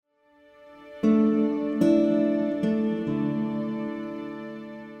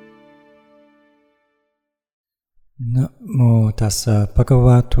tassa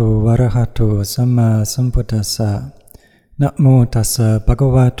bhagavato arahato samma sambuddhassa. Namo tassa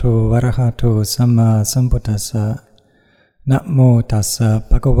bhagavato arahato samma sambuddhassa. Namo tassa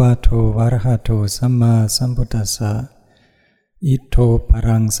bhagavato arahato samma sambuddhassa. Ito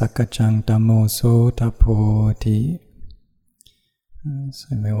parang sakacang dhammo sotapoti.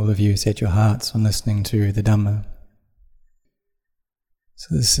 So may all of you set your hearts on listening to the Dhamma.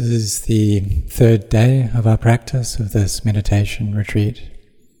 So this is the third day of our practice of this meditation retreat,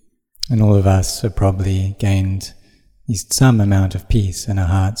 and all of us have probably gained at least some amount of peace in our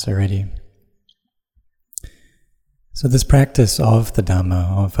hearts already. So this practice of the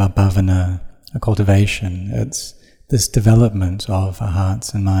Dhamma, of our bhavana, our cultivation, it's this development of our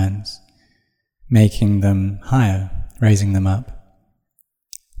hearts and minds, making them higher, raising them up.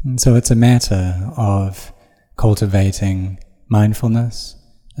 And so it's a matter of cultivating mindfulness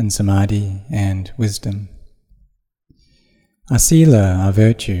and samadhi and wisdom. Our sila, our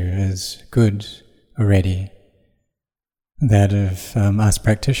virtue, is good already. That of us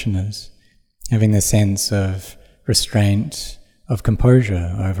practitioners, having the sense of restraint, of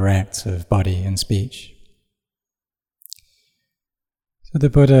composure over acts of body and speech. So the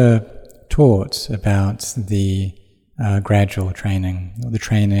Buddha taught about the gradual training, or the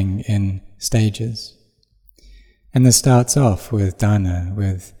training in stages. And this starts off with dana,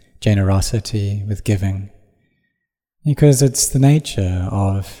 with generosity, with giving, because it's the nature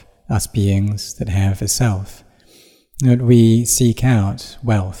of us beings that have a self, that we seek out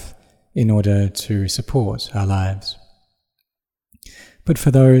wealth in order to support our lives. But for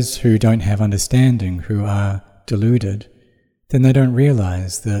those who don't have understanding, who are deluded, then they don't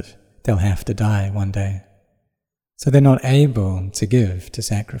realize that they'll have to die one day. So they're not able to give, to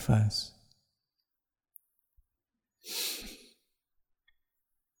sacrifice.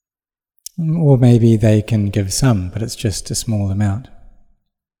 Or maybe they can give some, but it's just a small amount.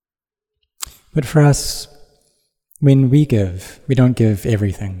 But for us, when we give, we don't give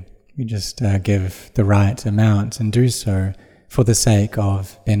everything. We just give the right amount and do so for the sake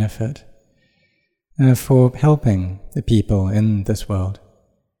of benefit, for helping the people in this world.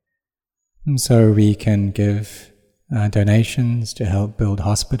 And so we can give donations to help build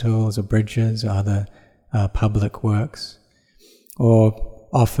hospitals or bridges or other public works, or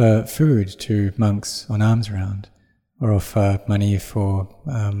offer food to monks on alms round, or offer money for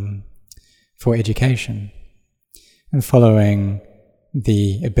education, and following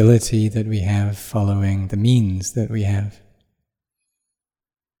the ability that we have, following the means that we have.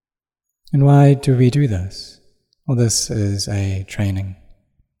 And why do we do this? Well, this is a training.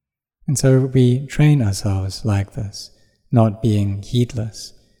 And so we train ourselves like this, not being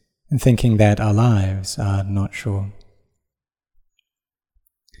heedless, and thinking that our lives are not sure.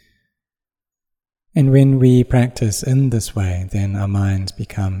 And when we practice in this way, then our minds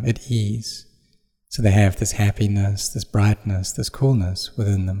become at ease. So they have this happiness, this brightness, this coolness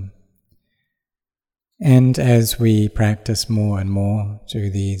within them. And as we practice more and more, do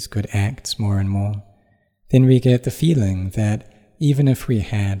these good acts more and more, then we get the feeling that even if we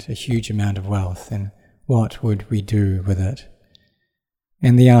had a huge amount of wealth, then what would we do with it?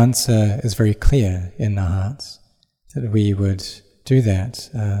 And the answer is very clear in our hearts, that we would do that,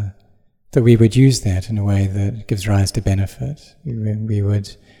 that we would use that in a way that gives rise to benefit. We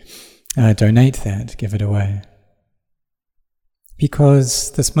would donate that, give it away.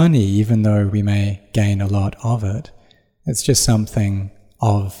 Because this money, even though we may gain a lot of it, it's just something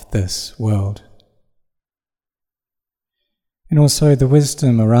of this world. And also the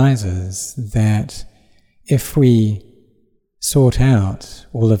wisdom arises that if we sort out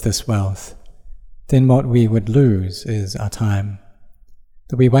all of this wealth, then what we would lose is our time.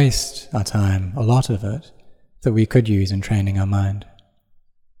 That we waste our time, a lot of it, that we could use in training our mind.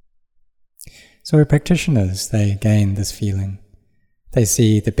 So our practitioners, they gain this feeling. They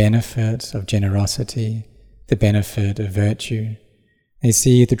see the benefit of generosity, the benefit of virtue. They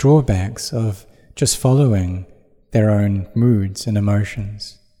see the drawbacks of just following their own moods and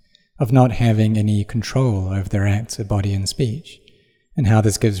emotions, of not having any control over their acts of body and speech, and how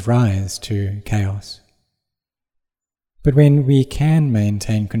this gives rise to chaos. But when we can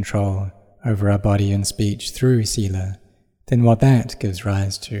maintain control over our body and speech through sila, then what that gives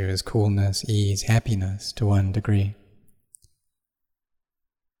rise to is coolness, ease, happiness to one degree.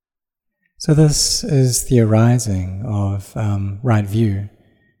 So this is the arising of right view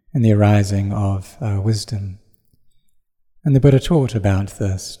and the arising of wisdom. And the Buddha taught about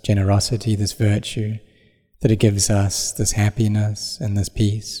this generosity, this virtue, that it gives us this happiness and this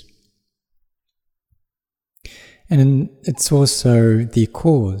peace. And it's also the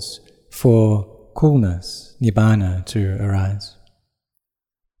cause for coolness, nibbana, to arise.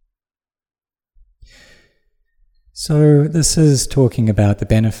 So this is talking about the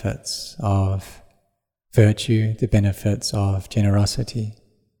benefits of virtue, the benefits of generosity.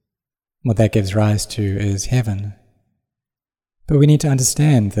 What that gives rise to is heaven. But we need to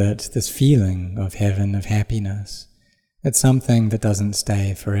understand that this feeling of heaven, of happiness, it's something that doesn't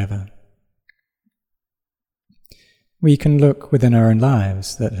stay forever. We can look within our own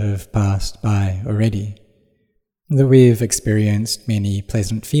lives that have passed by already, that we've experienced many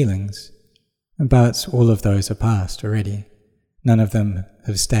pleasant feelings, but all of those are past already. None of them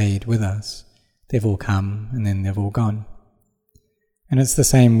have stayed with us. They've all come and then they've all gone. And it's the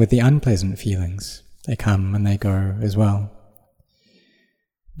same with the unpleasant feelings. They come and they go as well.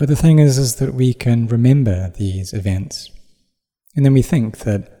 But the thing is that we can remember these events, and then we think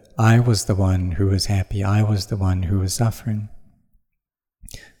that I was the one who was happy, I was the one who was suffering.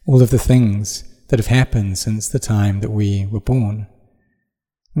 All of the things that have happened since the time that we were born,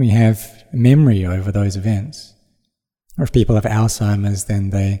 we have memory over those events. Or if people have Alzheimer's, then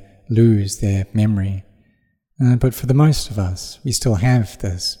they lose their memory. But for the most of us, we still have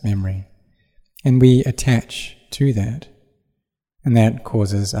this memory, and we attach to that, and that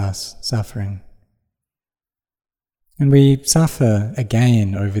causes us suffering. And we suffer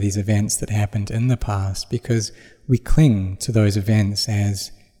again over these events that happened in the past because we cling to those events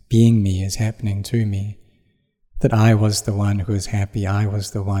as being me, as happening to me, that I was the one who was happy, I was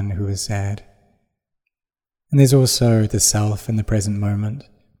the one who was sad. And there's also the self in the present moment,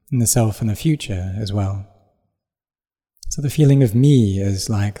 and the self in the future as well. So the feeling of me is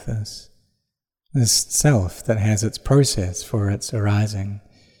like this self that has its process for its arising.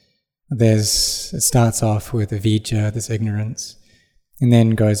 It starts off with avijja, this ignorance, and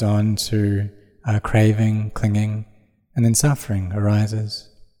then goes on to craving, clinging, and then suffering arises.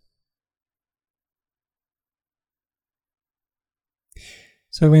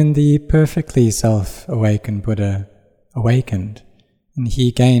 So when the perfectly self-awakened Buddha awakened, and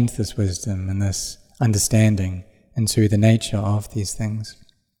he gained this wisdom and this understanding into the nature of these things,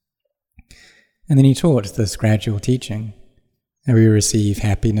 and then he taught this gradual teaching, and we receive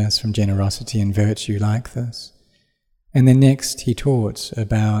happiness from generosity and virtue like this. And then next he taught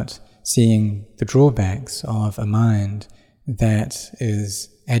about seeing the drawbacks of a mind that is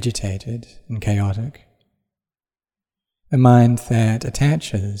agitated and chaotic. A mind that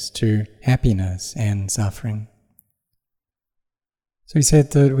attaches to happiness and suffering. So he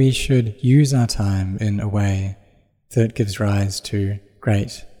said that we should use our time in a way that gives rise to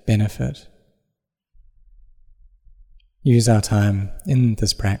great benefit. Use our time in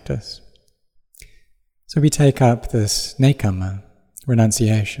this practice. So we take up this nekkhamma,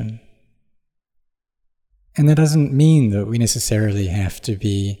 renunciation. And that doesn't mean that we necessarily have to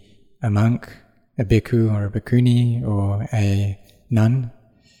be a monk, a bhikkhu or a bhikkhuni or a nun.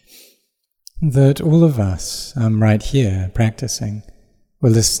 That all of us right here practicing, we're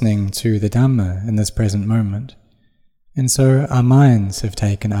listening to the Dhamma in this present moment. And so our minds have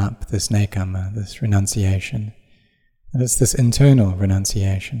taken up this nekkhamma, this renunciation. And it's this internal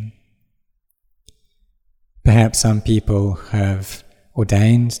renunciation. Perhaps some people have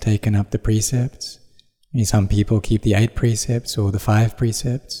ordained, taken up the precepts. Some people keep the 8 precepts or the 5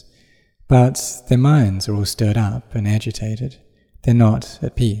 precepts, but their minds are all stirred up and agitated. They're not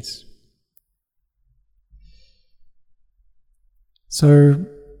at peace. So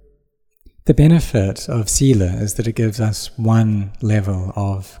the benefit of sila is that it gives us one level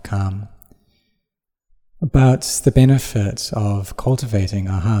of calm. But the benefit of cultivating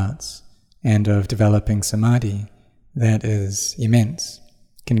our hearts and of developing samadhi, that is immense,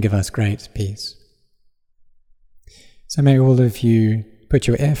 can give us great peace. So may all of you put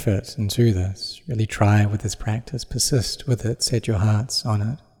your effort into this, really try with this practice, persist with it, set your hearts on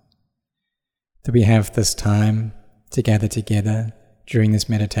it. That we have this time to gather together during this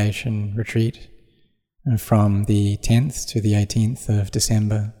meditation retreat from the 10th to the 18th of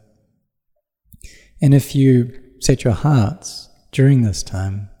December. And if you set your hearts during this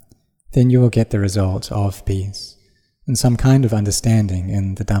time, then you will get the result of peace and some kind of understanding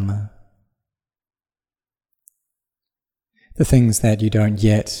in the Dhamma. The things that you don't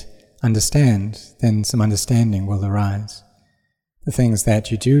yet understand, then some understanding will arise. The things that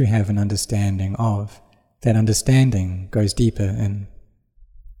you do have an understanding of, that understanding goes deeper in.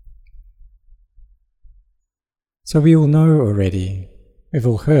 So we all know already, we've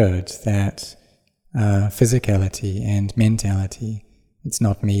all heard that physicality and mentality, it's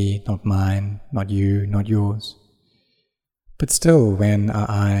not me, not mine, not you, not yours. But still, when our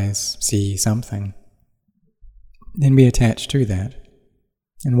eyes see something, then we attach to that.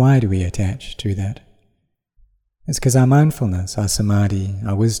 And why do we attach to that? It's because our mindfulness, our samadhi,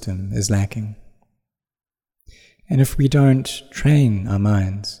 our wisdom is lacking. And if we don't train our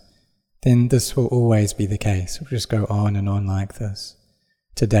minds, then this will always be the case. We'll just go on and on like this.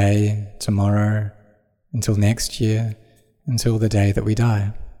 Today, tomorrow, until next year, until the day that we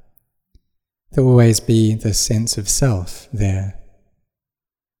die. There will always be this sense of self there.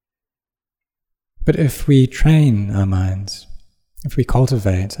 But if we train our minds, if we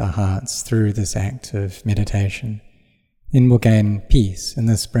cultivate our hearts through this act of meditation, then we'll gain peace, and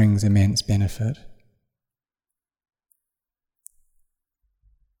this brings immense benefit.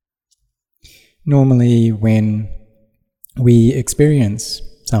 Normally, when we experience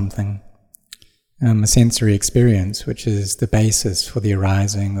something, a sensory experience, which is the basis for the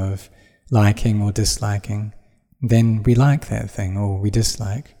arising of liking or disliking, then we like that thing or we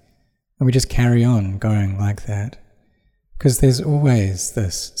dislike, and we just carry on going like that, because there's always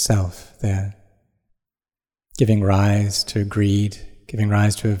this self there, giving rise to greed, giving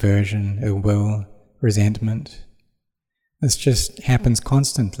rise to aversion, ill will, resentment. This just happens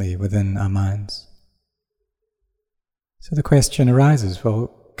constantly within our minds. So the question arises,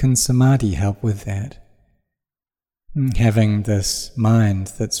 well, can samadhi help with that? Having this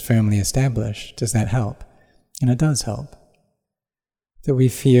mind that's firmly established, does that help? And it does help. That we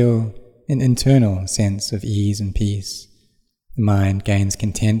feel an internal sense of ease and peace. The mind gains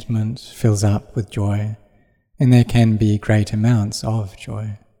contentment, fills up with joy, and there can be great amounts of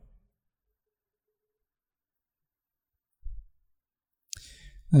joy.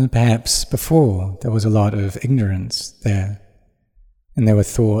 And perhaps before there was a lot of ignorance there, and there were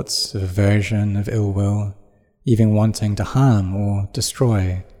thoughts of aversion, of ill will, even wanting to harm or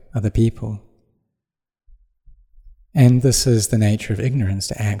destroy other people. And this is the nature of ignorance,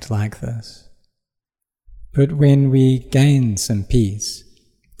 to act like this. But when we gain some peace,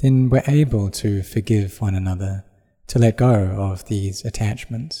 then we're able to forgive one another, to let go of these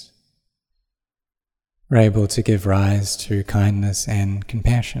attachments. We're able to give rise to kindness and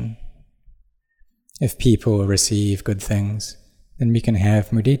compassion. If people receive good things, then we can have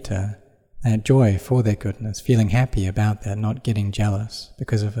mudita, that joy for their goodness, feeling happy about that, not getting jealous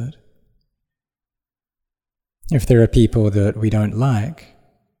because of it. If there are people that we don't like,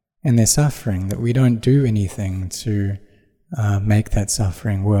 and they're suffering, that we don't do anything to make that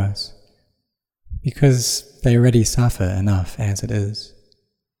suffering worse, because they already suffer enough as it is.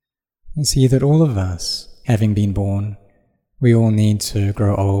 You see that all of us, having been born, we all need to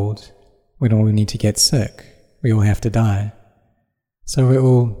grow old, we all need to get sick, we all have to die. So we're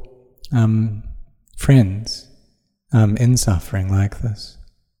all friends in suffering like this.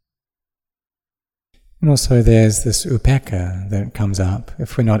 And also there's this upekkha that comes up.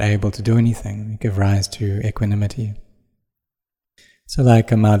 If we're not able to do anything, we give rise to equanimity. So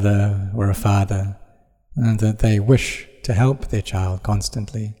like a mother or a father, that they wish to help their child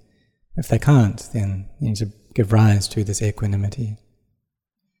constantly. If they can't, then you need to give rise to this equanimity.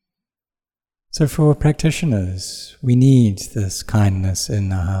 So for practitioners, we need this kindness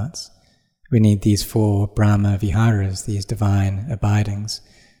in our hearts. We need these 4 Brahma viharas, these divine abidings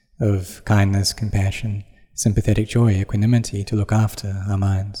of kindness, compassion, sympathetic joy, equanimity, to look after our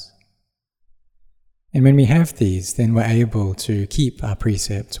minds. And when we have these, then we're able to keep our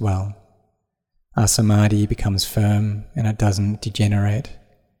precepts well. Our samadhi becomes firm and it doesn't degenerate.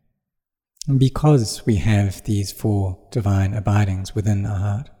 And because we have these 4 divine abidings within our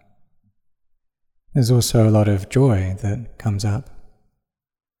heart, there's also a lot of joy that comes up.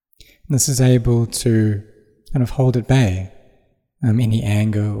 And this is able to kind of hold at bay any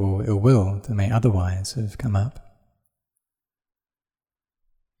anger or ill will that may otherwise have come up.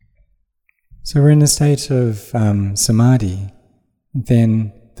 So we're in a state of samadhi,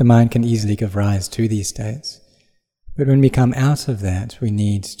 then the mind can easily give rise to these states. But when we come out of that, we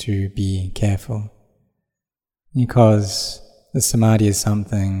need to be careful, because the samadhi is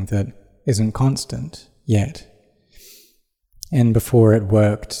something that isn't constant yet. And before it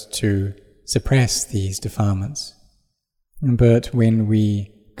worked to suppress these defilements. But when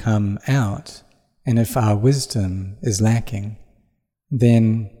we come out, and if our wisdom is lacking,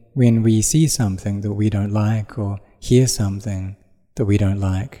 then when we see something that we don't like or hear something that we don't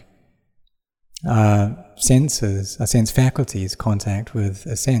like, our senses, our sense faculties contact with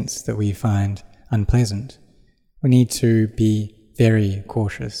a sense that we find unpleasant. We need to be very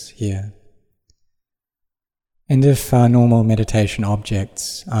cautious here. And if our normal meditation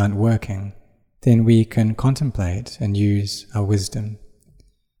objects aren't working, then we can contemplate and use our wisdom.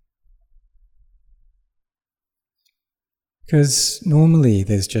 Because normally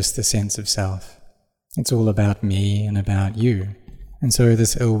there's just the sense of self. It's all about me and about you, And so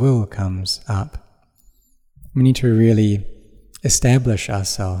this ill will comes up. We need to really establish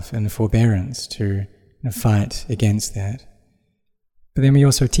ourselves in forbearance to fight against that. But then we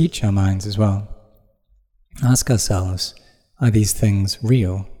also teach our minds as well. Ask ourselves, are these things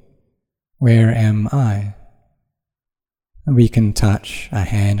real? Where am I? And we can touch our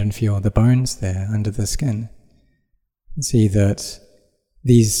hand and feel the bones there under the skin. And see that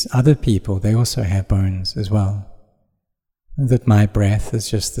these other people, they also have bones as well. And that my breath is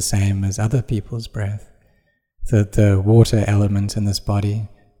just the same as other people's breath. That the water element in this body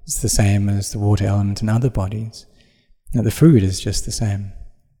is the same as the water element in other bodies. That the food is just the same.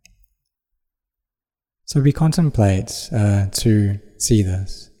 So we contemplate to see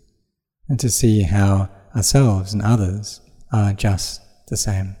this, and to see how ourselves and others are just the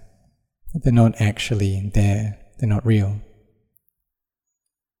same. That they're not actually there, they're not real.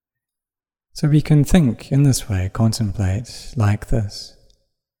 So we can think in this way, contemplate like this.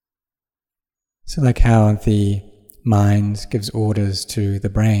 So like how the mind gives orders to the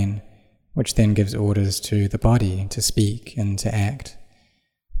brain, which then gives orders to the body to speak and to act.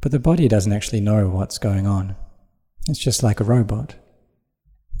 But the body doesn't actually know what's going on. It's just like a robot.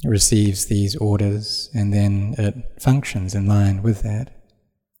 It receives these orders and then it functions in line with that.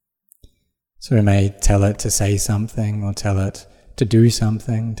 So it may tell it to say something, or tell it to do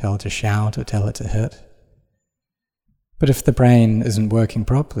something, tell it to shout, or tell it to hit. But if the brain isn't working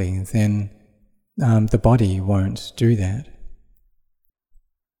properly, then the body won't do that.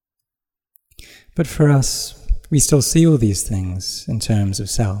 But for us, we still see all these things in terms of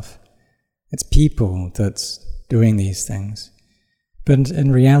self. It's people that's doing these things. But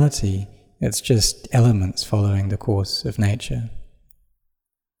in reality, it's just elements following the course of nature.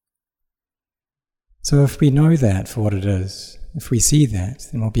 So if we know that for what it is, if we see that,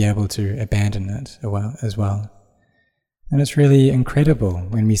 then we'll be able to abandon it as well. And it's really incredible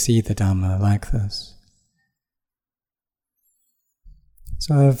when we see the Dhamma like this.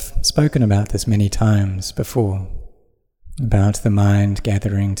 So I've spoken about this many times before, about the mind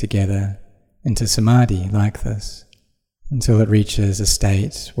gathering together into samadhi like this, until it reaches a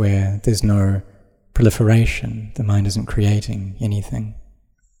state where there's no proliferation, the mind isn't creating anything.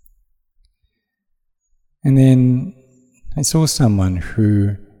 And then I saw someone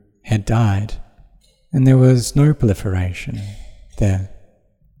who had died, and there was no proliferation there.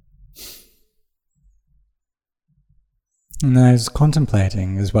 And I was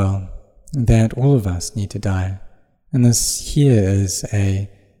contemplating as well that all of us need to die. And this here is a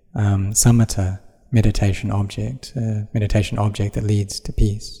samatha meditation object, a meditation object that leads to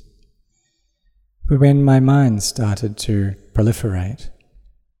peace. But when my mind started to proliferate,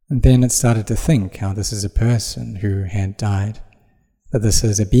 and then it started to think how this is a person who had died, that this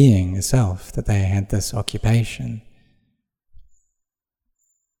is a being, a self, that they had this occupation.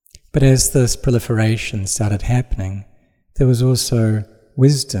 But as this proliferation started happening, there was also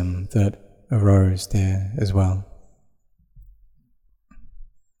wisdom that arose there as well.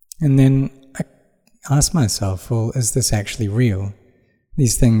 And then I asked myself, well, is this actually real?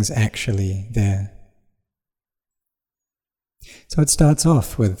 These things actually there? So it starts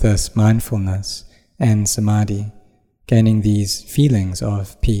off with this mindfulness and samadhi, gaining these feelings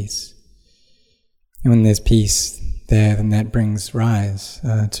of peace. And when there's peace there, then that brings rise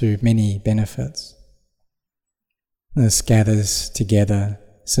to many benefits. This gathers together,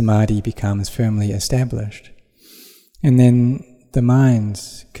 samadhi becomes firmly established. And then the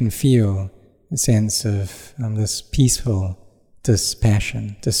mind can feel a sense of this peaceful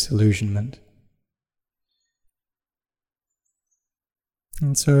dispassion, disillusionment.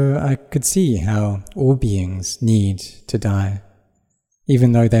 And so I could see how all beings need to die.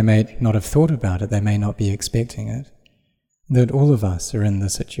 Even though they may not have thought about it, they may not be expecting it. That all of us are in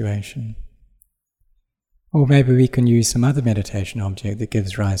this situation. Or maybe we can use some other meditation object that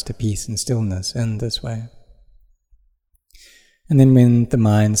gives rise to peace and stillness in this way. And then when the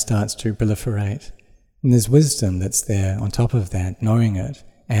mind starts to proliferate, and there's wisdom that's there on top of that, knowing it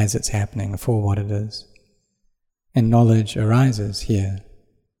as it's happening for what it is. And knowledge arises here.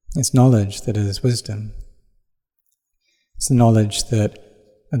 It's knowledge that is wisdom. It's the knowledge that,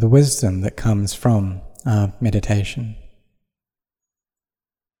 the wisdom that comes from our meditation.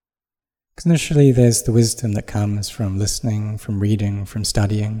 Because initially there's the wisdom that comes from listening, from reading, from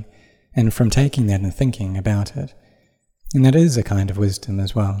studying, and from taking that and thinking about it. And that is a kind of wisdom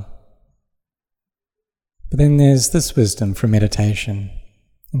as well. But then there's this wisdom from meditation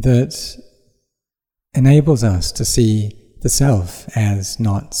that enables us to see the self as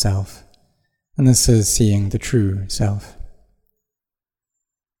not self. And this is seeing the true self.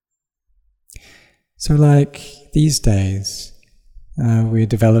 So like these days, we're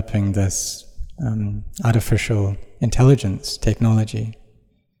developing this artificial intelligence technology.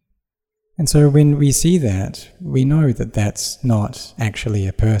 And so when we see that, we know that that's not actually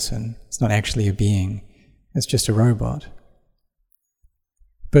a person, it's not actually a being, it's just a robot.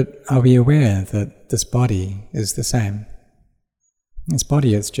 But are we aware that this body is the same? This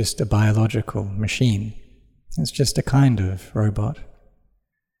body is just a biological machine. It's just a kind of robot.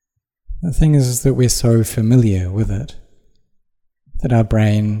 The thing is that we're so familiar with it, that our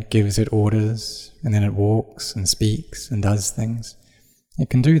brain gives it orders, and then it walks and speaks and does things. It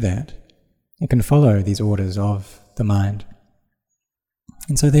can do that. It can follow these orders of the mind.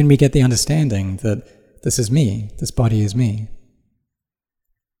 And so then we get the understanding that this is me, this body is me.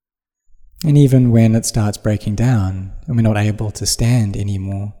 And even when it starts breaking down and we're not able to stand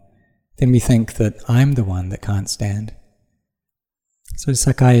anymore, then we think that I'm the one that can't stand. So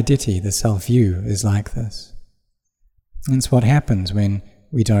Sakkaya Ditthi, the self-view, is like this. And it's what happens when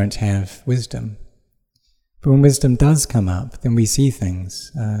we don't have wisdom. But when wisdom does come up, then we see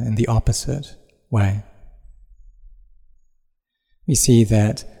things in the opposite way. We see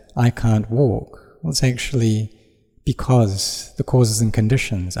that I can't walk. Well, it's actually because the causes and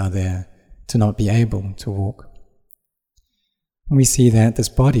conditions are there to not be able to walk. And we see that this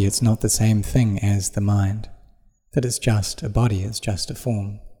body, it's not the same thing as the mind, that it's just a body, it's just a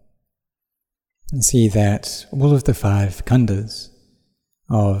form. And see that all of the 5 khandhas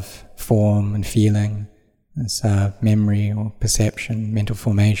of form and feeling, as memory or perception, mental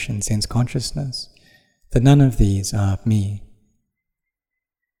formation, sense consciousness, that none of these are me.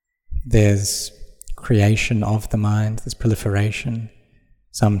 There's creation of the mind, there's proliferation.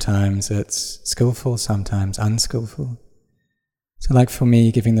 Sometimes it's skillful, sometimes unskillful. So like for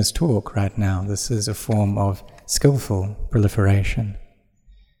me giving this talk right now, this is a form of skillful proliferation.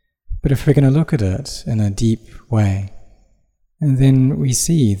 But if we're going to look at it in a deep way, and then we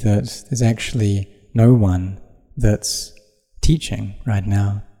see that there's actually no one that's teaching right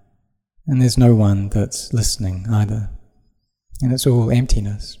now, and there's no one that's listening either, and it's all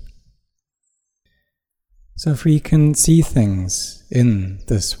emptiness. So if we can see things in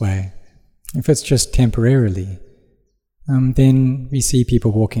this way, if it's just temporarily, then we see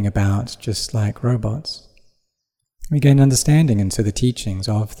people walking about just like robots. We gain understanding into the teachings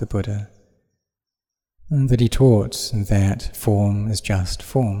of the Buddha, and that he taught that form is just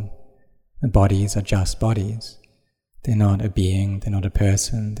form, and bodies are just bodies. They're not a being, they're not a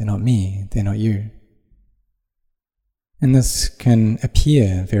person, they're not me, they're not you. And this can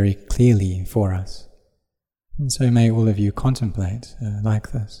appear very clearly for us. And so may all of you contemplate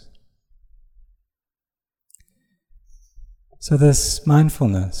like this. So this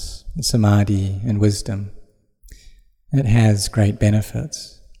mindfulness, samadhi and wisdom, it has great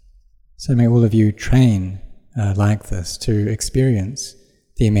benefits. So may all of you train like this to experience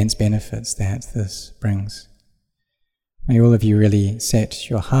the immense benefits that this brings. May all of you really set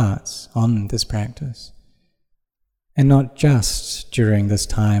your hearts on this practice. And not just during this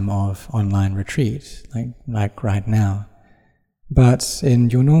time of online retreat, like right now, but in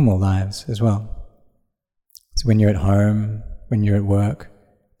your normal lives as well. So when you're at home, when you're at work,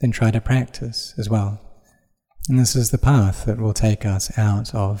 then try to practice as well. And this is the path that will take us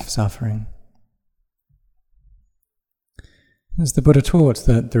out of suffering. As the Buddha taught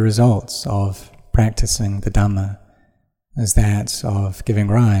that the results of practicing the Dhamma is that of giving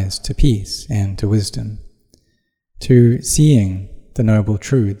rise to peace and to wisdom, to seeing the noble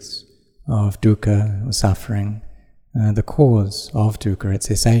truths of dukkha or suffering, the cause of dukkha, its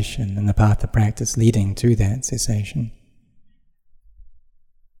cessation, and the path of practice leading to that cessation.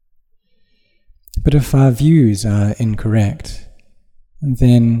 But if our views are incorrect,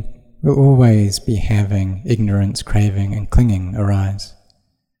 then we'll always be having ignorance, craving, and clinging arise.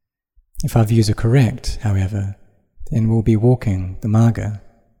 If our views are correct, however, then we'll be walking the Magga,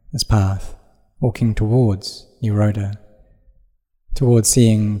 this path, walking towards Nirodha, towards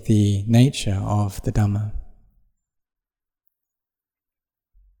seeing the nature of the Dhamma.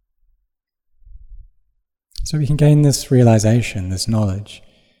 So we can gain this realization, this knowledge,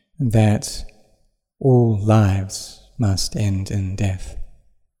 that all lives must end in death.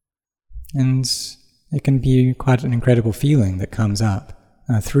 And it can be quite an incredible feeling that comes up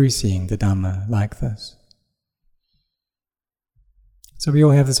through seeing the Dhamma like this. So we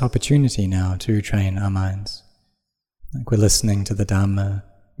all have this opportunity now to train our minds. Like we're listening to the Dhamma,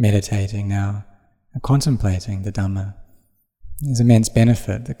 meditating now, and contemplating the Dhamma. There's immense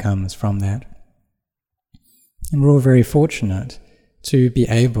benefit that comes from that. And we're all very fortunate to be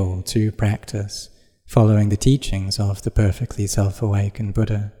able to practice following the teachings of the perfectly self-awakened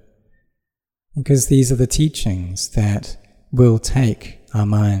Buddha. Because these are the teachings that will take our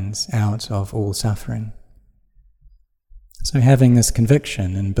minds out of all suffering. So having this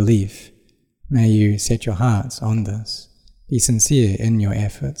conviction and belief, may you set your hearts on this, be sincere in your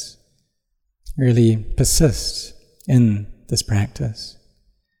efforts, really persist in this practice,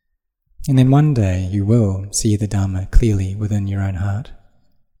 and then one day you will see the Dhamma clearly within your own heart.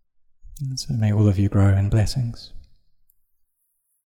 And so may all of you grow in blessings.